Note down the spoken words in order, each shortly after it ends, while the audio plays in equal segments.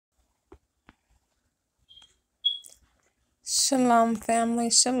Shalom, family.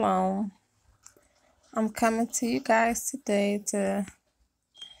 Shalom. I'm coming to you guys today to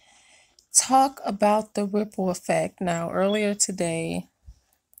talk about the ripple effect. Now, earlier today,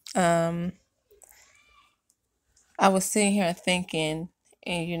 I was sitting here thinking,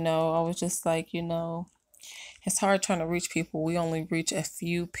 and I was just like, it's hard trying to reach people. We only reach a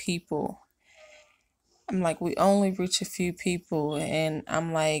few people. I'm like, we only reach a few people, and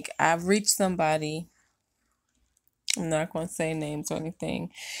I'm like, I've reached somebody. I'm not going to say names or anything.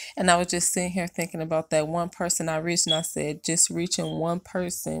 And I was just sitting here thinking about that one person I reached, and I said, just reaching one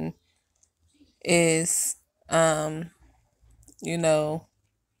person is, um, you know,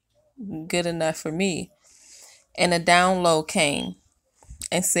 good enough for me. And a download came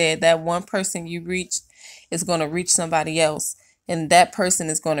and said that one person you reached is going to reach somebody else. And that person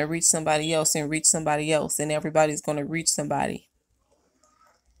is going to reach somebody else and reach somebody else. And everybody's going to reach somebody.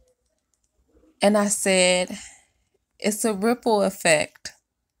 And I said, it's a ripple effect.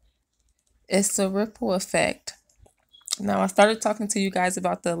 It's a ripple effect. Now, I started talking to you guys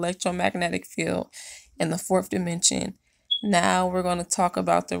about the electromagnetic field in the fourth dimension. Now we're going to talk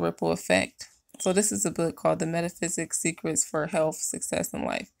about the ripple effect. So this is a book called The Metaphysics Secrets for Health, Success, and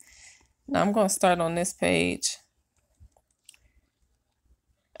Life. Now I'm going to start on this page.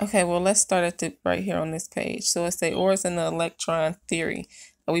 Okay, well, let's start at right here on this page. So it's the auras and the electron theory.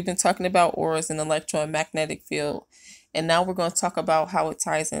 We've been talking about auras and the electromagnetic field. And now we're going to talk about how it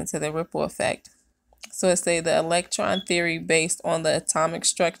ties into the ripple effect. So it say the electron theory based on the atomic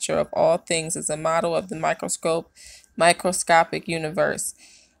structure of all things is a model of the microscopic universe.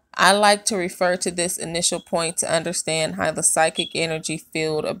 I like to refer to this initial point to understand how the psychic energy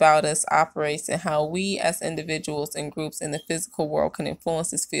field about us operates and how we as individuals and groups in the physical world can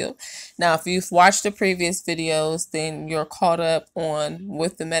influence this field. Now, if you've watched the previous videos, then you're caught up on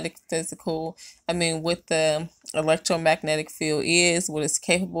with the with the electromagnetic field is, what it's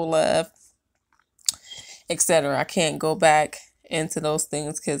capable of, etc. I can't go back into those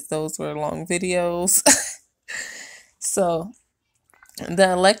things because those were long videos. So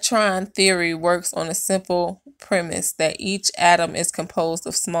the electron theory works on a simple premise that each atom is composed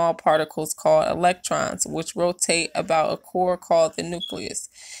of small particles called electrons, which rotate about a core called the nucleus.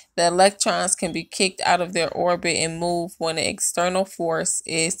 The electrons can be kicked out of their orbit and move when an external force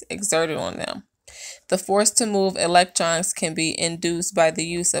is exerted on them. The force to move electrons can be induced by the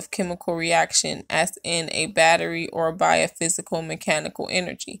use of chemical reaction, as in a battery, or by a physical mechanical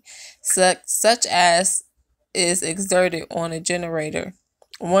energy, such as is exerted on a generator.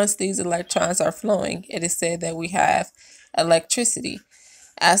 Once these electrons are flowing, it is said that we have electricity.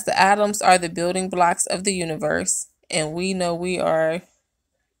 As the atoms are the building blocks of the universe, and we know we are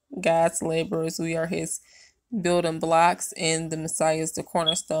God's laborers, we are his building blocks, and the Messiah is the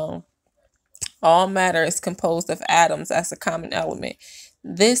cornerstone. All matter is composed of atoms as a common element.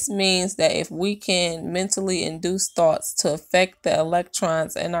 This means that if we can mentally induce thoughts to affect the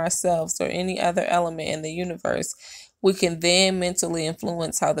electrons in ourselves or any other element in the universe, we can then mentally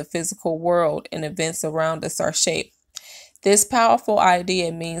influence how the physical world and events around us are shaped. This powerful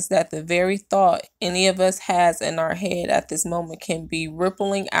idea means that the very thought any of us has in our head at this moment can be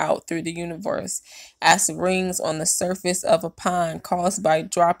rippling out through the universe as rings on the surface of a pond caused by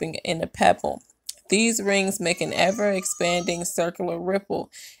dropping in a pebble. These rings make an ever-expanding circular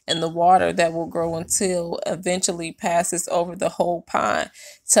ripple in the water that will grow until eventually passes over the whole pond,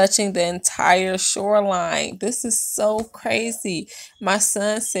 touching the entire shoreline. This is so crazy. My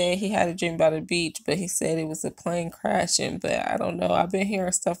son said he had a dream about a beach, but he said it was a plane crashing. But I don't know. I've been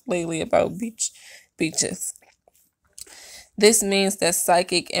hearing stuff lately about beaches. This means that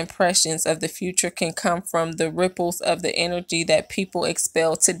psychic impressions of the future can come from the ripples of the energy that people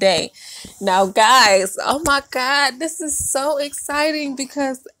expel today. Now, guys, oh my God, this is so exciting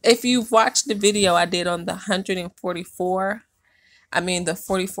because if you've watched the video I did on the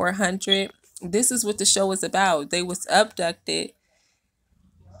 4400, this is what the show is about. They was abducted,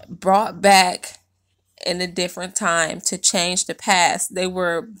 brought back in a different time to change the past. They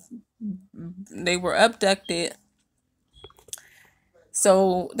were abducted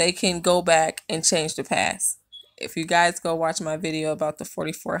so they can go back and change the past. If you guys go watch my video about the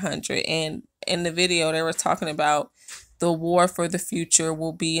 4400, and in the video they were talking about the war for the future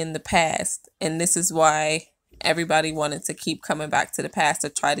will be in the past, and this is why everybody wanted to keep coming back to the past to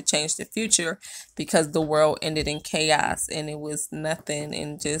try to change the future, because the world ended in chaos and it was nothing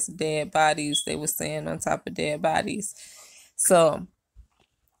and just dead bodies, they were saying, on top of dead bodies. So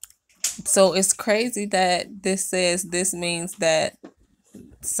it's crazy that this means that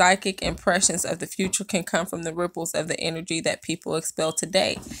psychic impressions of the future can come from the ripples of the energy that people expel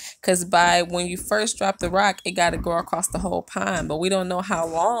today. Because by when you first drop the rock, it got to go across the whole pond. But we don't know how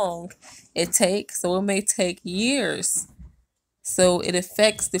long it takes. So it may take years. So it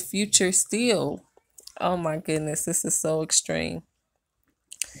affects the future still. Oh my goodness, this is so extreme.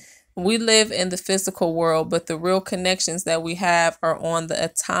 We live in the physical world, but the real connections that we have are on the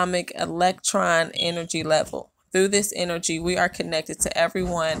atomic electron energy level. Through this energy, we are connected to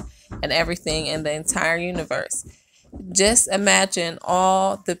everyone and everything in the entire universe. Just imagine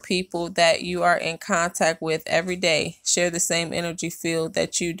all the people that you are in contact with every day share the same energy field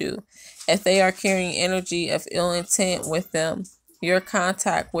that you do. If they are carrying energy of ill intent with them, your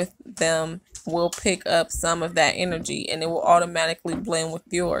contact with them will pick up some of that energy and it will automatically blend with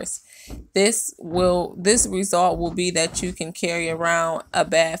yours. This result will be that you can carry around a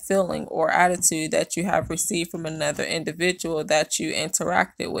bad feeling or attitude that you have received from another individual that you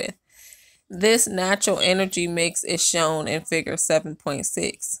interacted with. This natural energy mix is shown in figure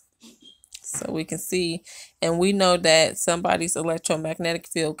 7.6. So we can see, and we know that somebody's electromagnetic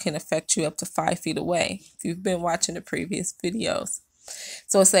field can affect you up to 5 feet away if you've been watching the previous videos.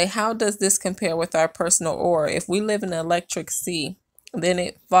 So say, how does this compare with our personal aura? If we live in an electric sea, then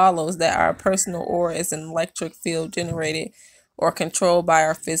it follows that our personal aura is an electric field generated or controlled by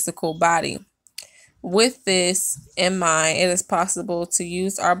our physical body. With this in mind, it is possible to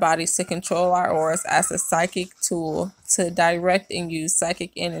use our bodies to control our auras as a psychic tool to direct and use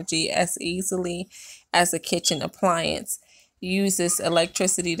psychic energy as easily as a kitchen appliance uses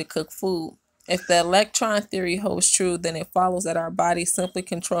electricity to cook food. If the electron theory holds true, then it follows that our bodies simply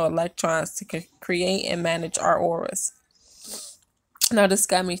control electrons to create and manage our auras. Now, this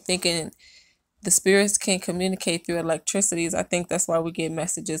got me thinking, the spirits can communicate through electricities. I think that's why we get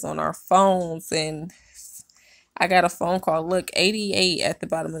messages on our phones. And I got a phone call. Look, 88 at the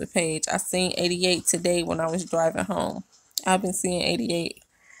bottom of the page. I seen 88 today when I was driving home. I've been seeing 88.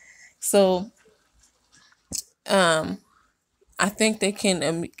 So, I think they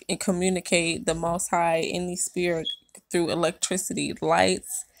can communicate the Most High, any spirit, through electricity,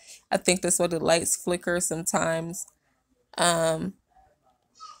 lights. I think that's why the lights flicker sometimes.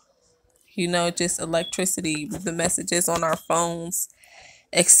 Just electricity, the messages on our phones,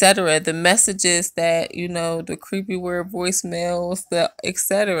 etc. The messages that, the creepy weird voicemails, the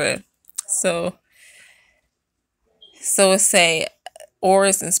etc. So it's say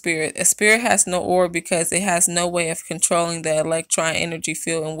auras and spirit. A spirit has no aura because it has no way of controlling the electron energy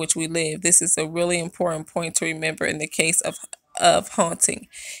field in which we live. This is a really important point to remember in the case of haunting.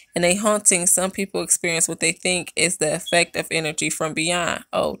 In a haunting, some people experience what they think is the effect of energy from beyond.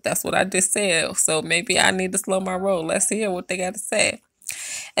 Oh, that's what I just said. So maybe I need to slow my roll. Let's hear what they got to say.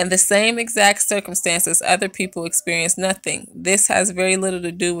 In the same exact circumstances, other people experience nothing. This has very little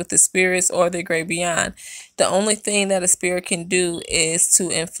to do with the spirits or the great beyond. The only thing that a spirit can do is to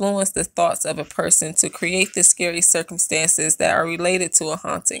influence the thoughts of a person to create the scary circumstances that are related to a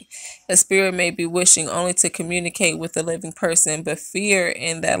haunting. A spirit may be wishing only to communicate with a living person, but fear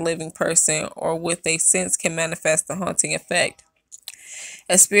in that living person or with a sense can manifest the haunting effect.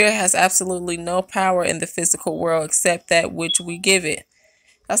 A spirit has absolutely no power in the physical world except that which we give it.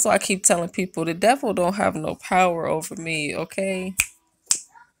 That's why I keep telling people the devil don't have no power over me, okay?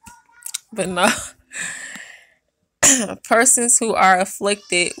 But no. Persons who are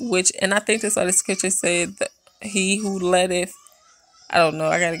afflicted, and I think that's what the scripture said, he who letteth, I don't know,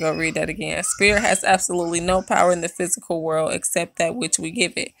 I gotta go read that again. Spirit has absolutely no power in the physical world except that which we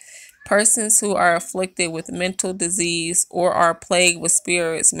give it. Persons who are afflicted with mental disease or are plagued with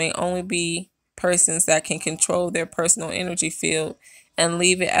spirits may only be persons that can control their personal energy field and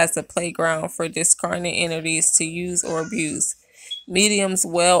leave it as a playground for discarnate entities to use or abuse. Mediums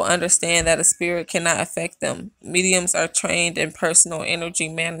well understand that a spirit cannot affect them. Mediums are trained in personal energy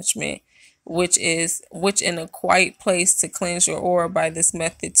management, which in a quiet place to cleanse your aura by this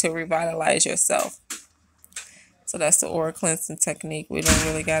method to revitalize yourself. So that's the aura cleansing technique. We don't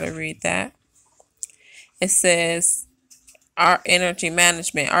really got to read that. It says, our energy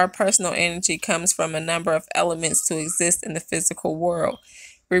management. Our personal energy comes from a number of elements to exist in the physical world.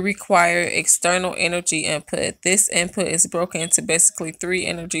 We require external energy input. This input is broken into basically 3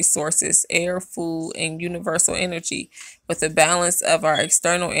 energy sources: air, food, and universal energy. With a balance of our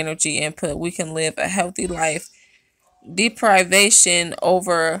external energy input, we can live a healthy life. Deprivation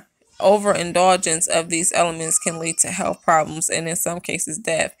overindulgence of these elements can lead to health problems and in some cases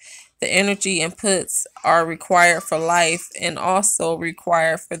death. The energy inputs are required for life and also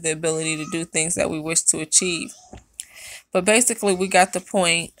required for the ability to do things that we wish to achieve. But basically, we got the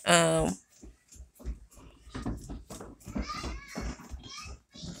point.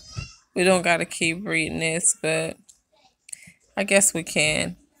 We don't got to keep reading this, but I guess we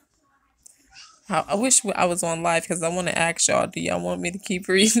can. I wish I was on live because I want to ask y'all, do y'all want me to keep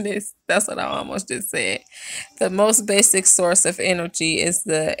reading this? That's what I almost just said. The most basic source of energy is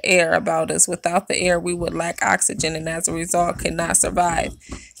the air about us. Without the air, we would lack oxygen and as a result could not survive.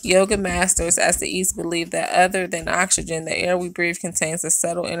 Yoga masters, as the East, believe that other than oxygen, the air we breathe contains a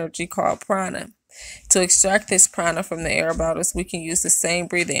subtle energy called prana. To extract this prana from the air about us, we can use the same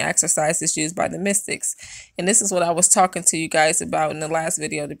breathing exercises used by the mystics. And this is what I was talking to you guys about in the last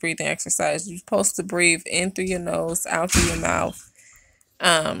video, the breathing exercise. You're supposed to breathe in through your nose, out through your mouth.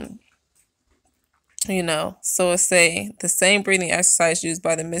 So it's say the same breathing exercise used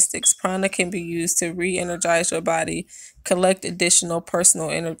by the mystics. Prana can be used to re-energize your body, collect additional personal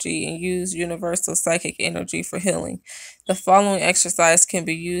energy, and use universal psychic energy for healing. The following exercise can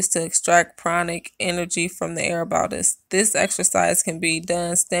be used to extract pranic energy from the air about us. This exercise can be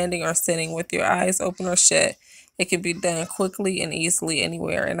done standing or sitting with your eyes open or shut. It can be done quickly and easily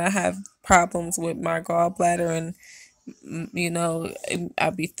anywhere. And I have problems with my gallbladder and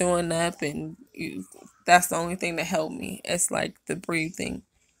I'd be throwing up, and that's the only thing that helped me. It's like the breathing.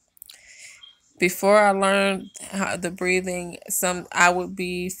 Before I learned how the breathing, I would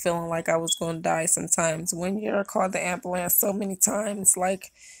be feeling like I was going to die sometimes. One year I called the ambulance so many times,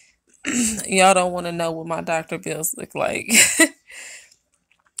 like y'all don't want to know what my doctor bills look like.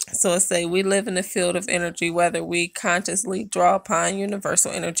 So it say we live in a field of energy, whether we consciously draw upon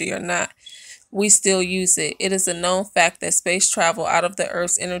universal energy or not. We still use it. It is a known fact that space travel out of the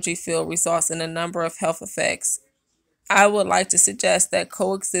Earth's energy field results in a number of health effects. I would like to suggest that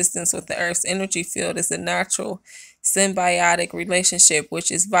coexistence with the Earth's energy field is a natural, symbiotic relationship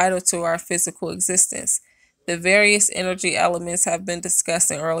which is vital to our physical existence. The various energy elements have been discussed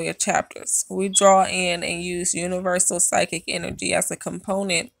in earlier chapters. We draw in and use universal psychic energy as a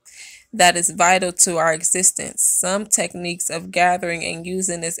component that is vital to our existence. Some techniques of gathering and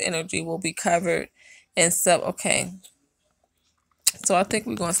using this energy will be covered in okay. So I think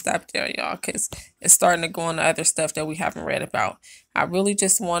we're going to stop there, y'all, because it's starting to go on to other stuff that we haven't read about. I really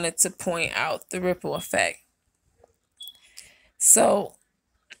just wanted to point out the ripple effect. So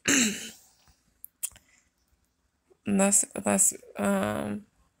that's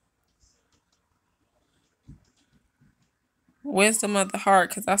wisdom of the heart,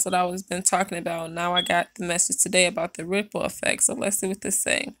 because that's what I was been talking about. Now I got the message today about the ripple effect. So let's see what this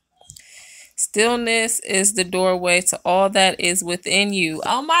say. Stillness is the doorway to all that is within you.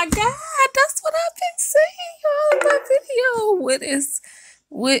 Oh my God, that's what I've been saying, y'all, in my video.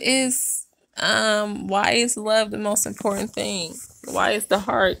 Why is love the most important thing? Why is the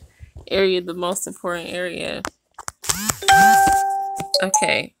heart area the most important area?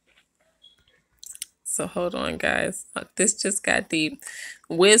 Okay. So hold on, guys. This just got deep.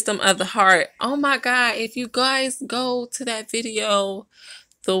 Wisdom of the heart. Oh my God, if you guys go to that video,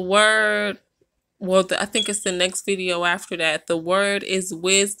 the word, I think it's the next video after that. The word is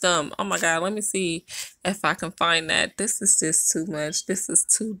wisdom. Oh my God, let me see if I can find that. This is just too much. This is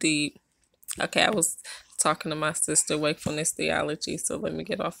too deep. Okay, I was talking to my sister, Wakefulness Theology, so let me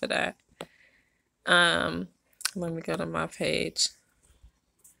get off of that. Let me go to my page.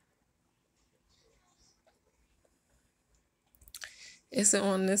 Is it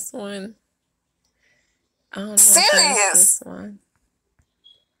on this one? I don't know. Serious? This one.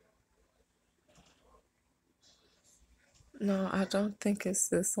 No, I don't think it's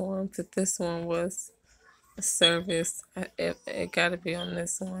this one, but this one was a service. It got to be on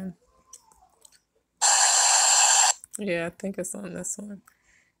this one. Yeah, I think it's on this one.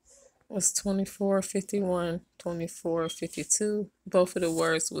 It was 2451, 2452. Both of the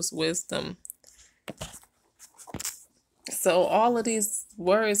words was wisdom. So all of these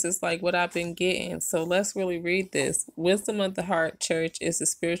words is like what I've been getting. So let's really read this. Wisdom of the Heart Church is a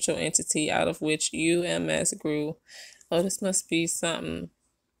spiritual entity out of which UMS grew. Oh, this must be something.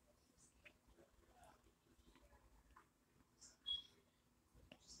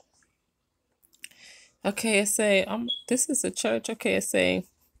 Okay, it say, this is a church. Okay, it say,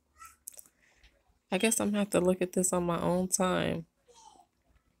 I guess I'm going to have to look at this on my own time.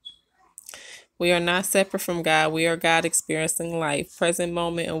 We are not separate from God. We are God experiencing life. Present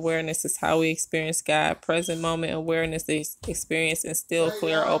moment awareness is how we experience God. Present moment awareness is experience in still,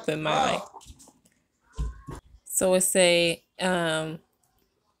 clear, open mind. So it say,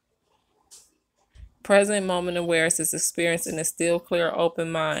 present moment awareness is experience in a still, clear,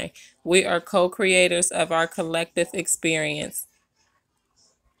 open mind. We are co-creators of our collective experience.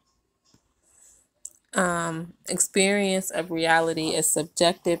 experience of reality is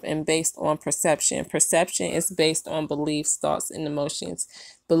subjective and based on perception. Perception is based on beliefs, thoughts, and emotions.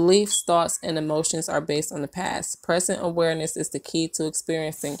 Beliefs, thoughts, and emotions are based on the past. Present awareness is the key to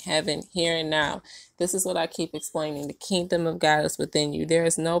experiencing heaven here and now. This is what I keep explaining. The kingdom of God is within you. There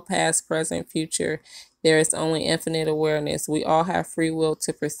is no past, present, future. There is only infinite awareness. We all have free will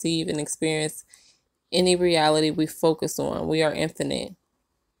to perceive and experience any reality we focus on. We are infinite.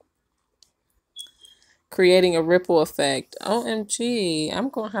 Creating a ripple effect. OMG, I'm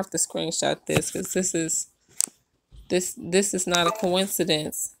gonna have to screenshot this because this is not a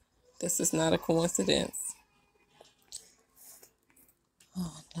coincidence. This is not a coincidence.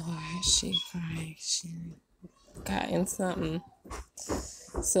 Oh Lord, she gotten something.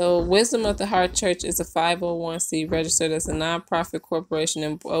 So Wisdom of the Heart Church is a 501c registered as a nonprofit corporation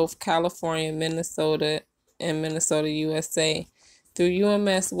in both California, Minnesota, and Minnesota, USA. Through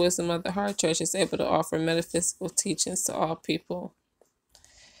UMS, Wisdom of the Heart Church is able to offer metaphysical teachings to all people.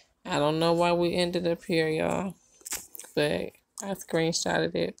 I don't know why we ended up here, y'all, but I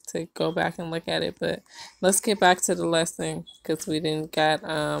screenshotted it to go back and look at it. But let's get back to the lesson because we didn't got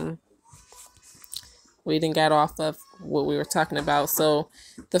off of what we were talking about. So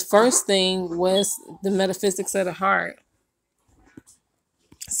the first thing was the metaphysics of the heart.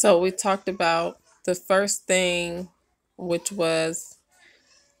 So we talked about the first thing, which was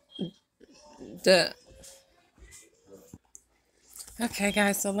the okay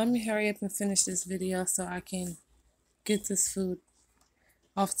guys, so let me hurry up and finish this video so I can get this food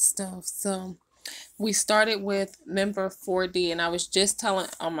off the stove. So we started with member 4D, and I was just telling,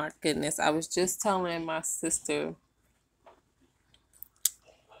 oh my goodness, I was just telling my sister,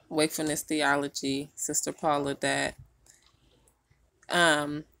 Wakefulness Theology, Sister Paula, that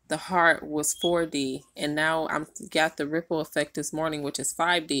the heart was 4D, and now I'm got the ripple effect this morning, which is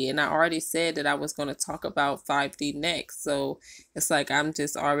 5D, and I already said that I was going to talk about 5D next, so it's like I'm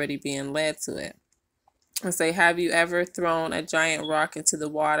just already being led to it. And say, have you ever thrown a giant rock into the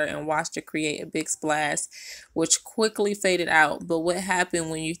water and watched it create a big splash, which quickly faded out? But what happened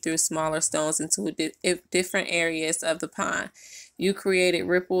when you threw smaller stones into different areas of the pond? You created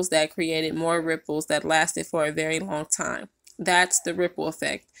ripples that created more ripples that lasted for a very long time. That's the ripple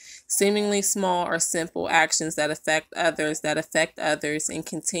effect. Seemingly small or simple actions that affect others, and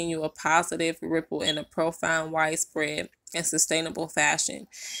continue a positive ripple in a profound, widespread, and sustainable fashion.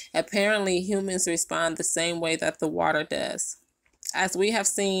 Apparently, humans respond the same way that the water does. As we have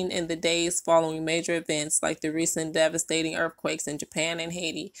seen in the days following major events like the recent devastating earthquakes in Japan and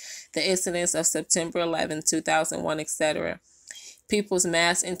Haiti, the incidents of September 11, 2001, etc., people's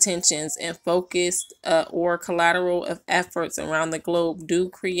mass intentions and focused or collateral of efforts around the globe do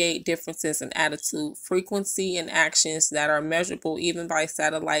create differences in attitude, frequency, and actions that are measurable even by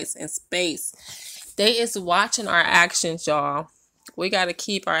satellites in space. They is watching our actions, y'all. We got to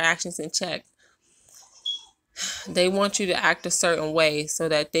keep our actions in check. They want you to act a certain way so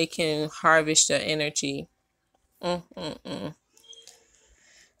that they can harvest your energy.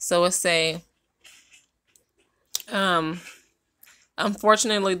 So let's say,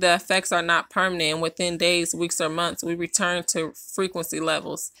 unfortunately, the effects are not permanent. Within days, weeks, or months, we return to frequency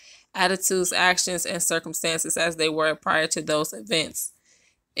levels, attitudes, actions, and circumstances as they were prior to those events,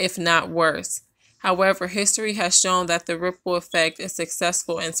 if not worse. However, history has shown that the ripple effect is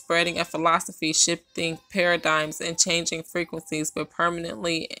successful in spreading a philosophy, shifting paradigms, and changing frequencies, but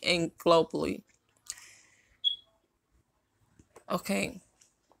permanently and globally. Okay.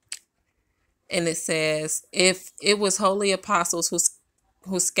 And it says, if it was holy apostles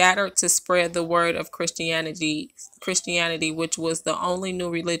who scattered to spread the word of Christianity, which was the only new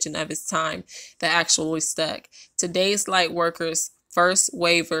religion of its time that actually stuck. Today's light workers, first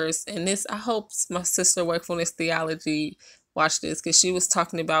wavers, and this, I hope my sister Wakefulness Theology watched this because she was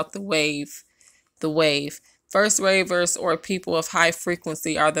talking about the wave. First wavers, or people of high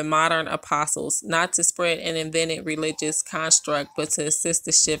frequency, are the modern apostles, not to spread an invented religious construct, but to assist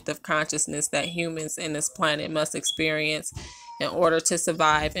the shift of consciousness that humans in this planet must experience in order to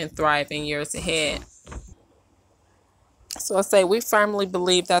survive and thrive in years ahead. So I say we firmly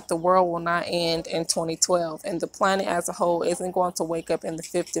believe that the world will not end in 2012, and the planet as a whole isn't going to wake up in the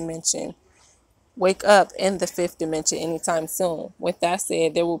fifth dimension anytime soon. With that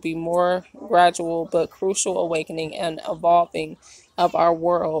said, there will be more gradual but crucial awakening and evolving of our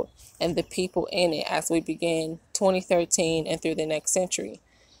world and the people in it as we begin 2013 and through the next century.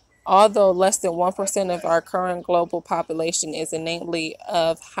 Although less than 1% of our current global population is innately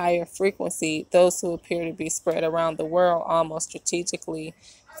of higher frequency, those who appear to be spread around the world almost strategically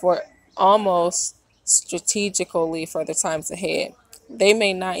for the times ahead. They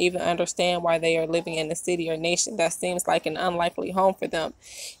may not even understand why they are living in a city or nation that seems like an unlikely home for them.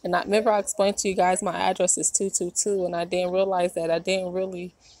 And I remember I explained to you guys my address is 222, and I didn't realize that I didn't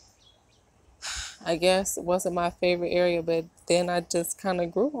really, I guess it wasn't my favorite area, but then I just kind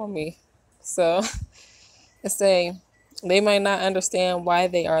of grew on me. So it's saying they might not understand why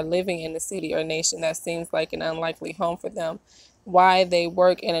they are living in a city or nation that seems like an unlikely home for them, why they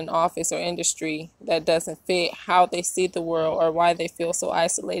work in an office or industry that doesn't fit how they see the world, or why they feel so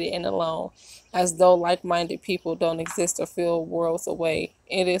isolated and alone, as though like minded people don't exist or feel worlds away.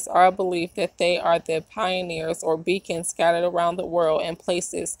 It is our belief that they are the pioneers or beacons scattered around the world and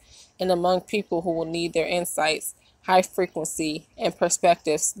places and among people who will need their insights, high frequency, and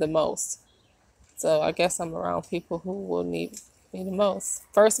perspectives the most. So I guess I'm around people who will need me the most.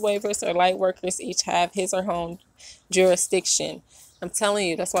 First wavers or light workers each have his or her own jurisdiction. I'm telling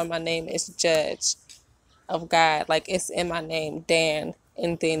you, that's why my name is Judge of God. Like, it's in my name, Dan,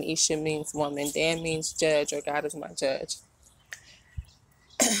 and then Isha means woman. Dan means judge, or God is my judge.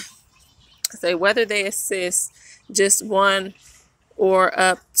 Say whether they assist just one or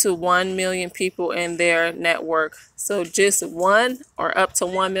up to 1 million people in their network. So just one or up to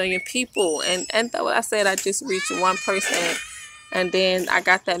 1 million people. And though I said I just reached one person, and then I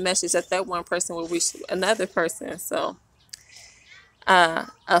got that message that that one person will reach another person. So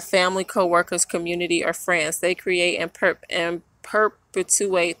a family, co-workers, community, or friends, they create and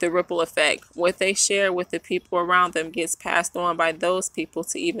perpetuate the ripple effect. What they share with the people around them gets passed on by those people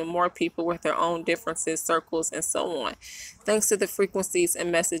to even more people with their own differences, circles, and so on. Thanks to the frequencies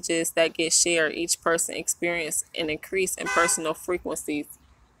and messages that get shared, each person experiences an increase in personal frequencies,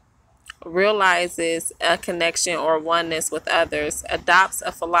 realizes a connection or oneness with others, adopts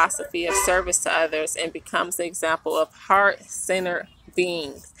a philosophy of service to others, and becomes the example of heart-centered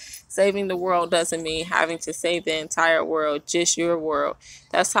beings. Saving the world doesn't mean having to save the entire world, just your world.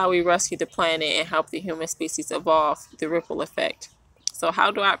 That's how we rescue the planet and help the human species evolve, the ripple effect. So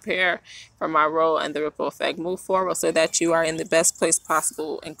how do I prepare for my role and the ripple effect? Move forward so that you are in the best place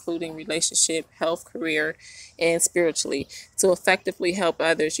possible, including relationship, health, career, and spiritually. To effectively help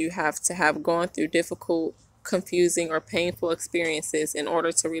others, you have to have gone through difficult, confusing, or painful experiences in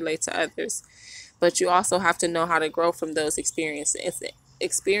order to relate to others. But you also have to know how to grow from those experiences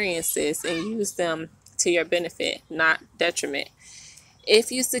and use them to your benefit, not detriment.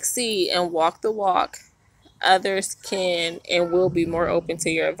 If you succeed and walk the walk, others can and will be more open to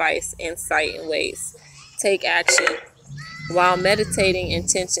your advice, insight, and ways. Take action. While meditating,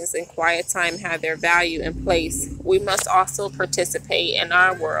 intentions, and quiet time have their value and place, we must also participate in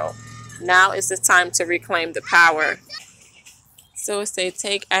our world. Now is the time to reclaim the power. So it says,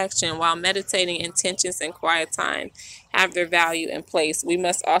 take action. While meditating, intentions, and quiet time have their value and place, we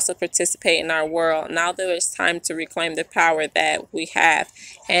must also participate in our world. Now there is time to reclaim the power that we have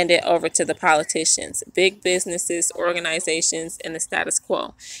handed over to the politicians, big businesses, organizations, and the status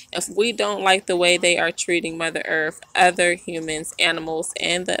quo. If we don't like the way they are treating Mother Earth, other humans, animals,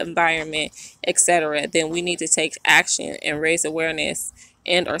 and the environment, etc., then we need to take action and raise awareness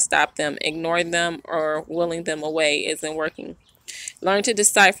and or stop them. Ignoring them or willing them away isn't working. Learn to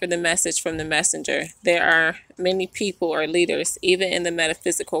decipher the message from the messenger. There are many people or leaders, even in the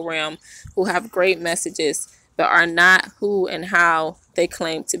metaphysical realm, who have great messages, but are not who and how they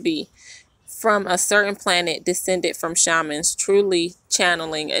claim to be. From a certain planet descended from shamans, truly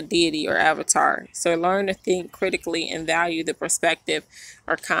channeling a deity or avatar. So learn to think critically and value the perspective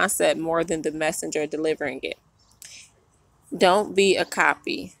or concept more than the messenger delivering it. Don't be a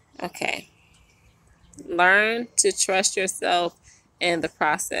copy. Okay. Learn to trust yourself in the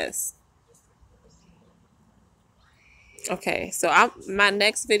process. Okay, so my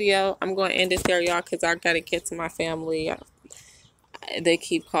next video, I'm going to end it there, y'all, because I got to get to my family. They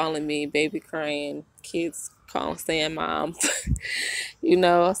keep calling me baby crying. Kids saying mom.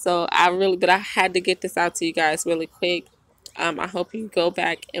 So but I had to get this out to you guys really quick. I hope you go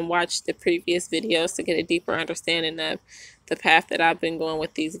back and watch the previous videos to get a deeper understanding of the path that I've been going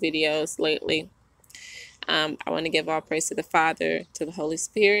with these videos lately. I want to give all praise to the Father, to the Holy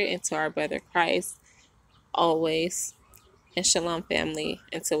Spirit, and to our brother Christ, always. And shalom, family,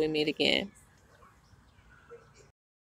 until we meet again.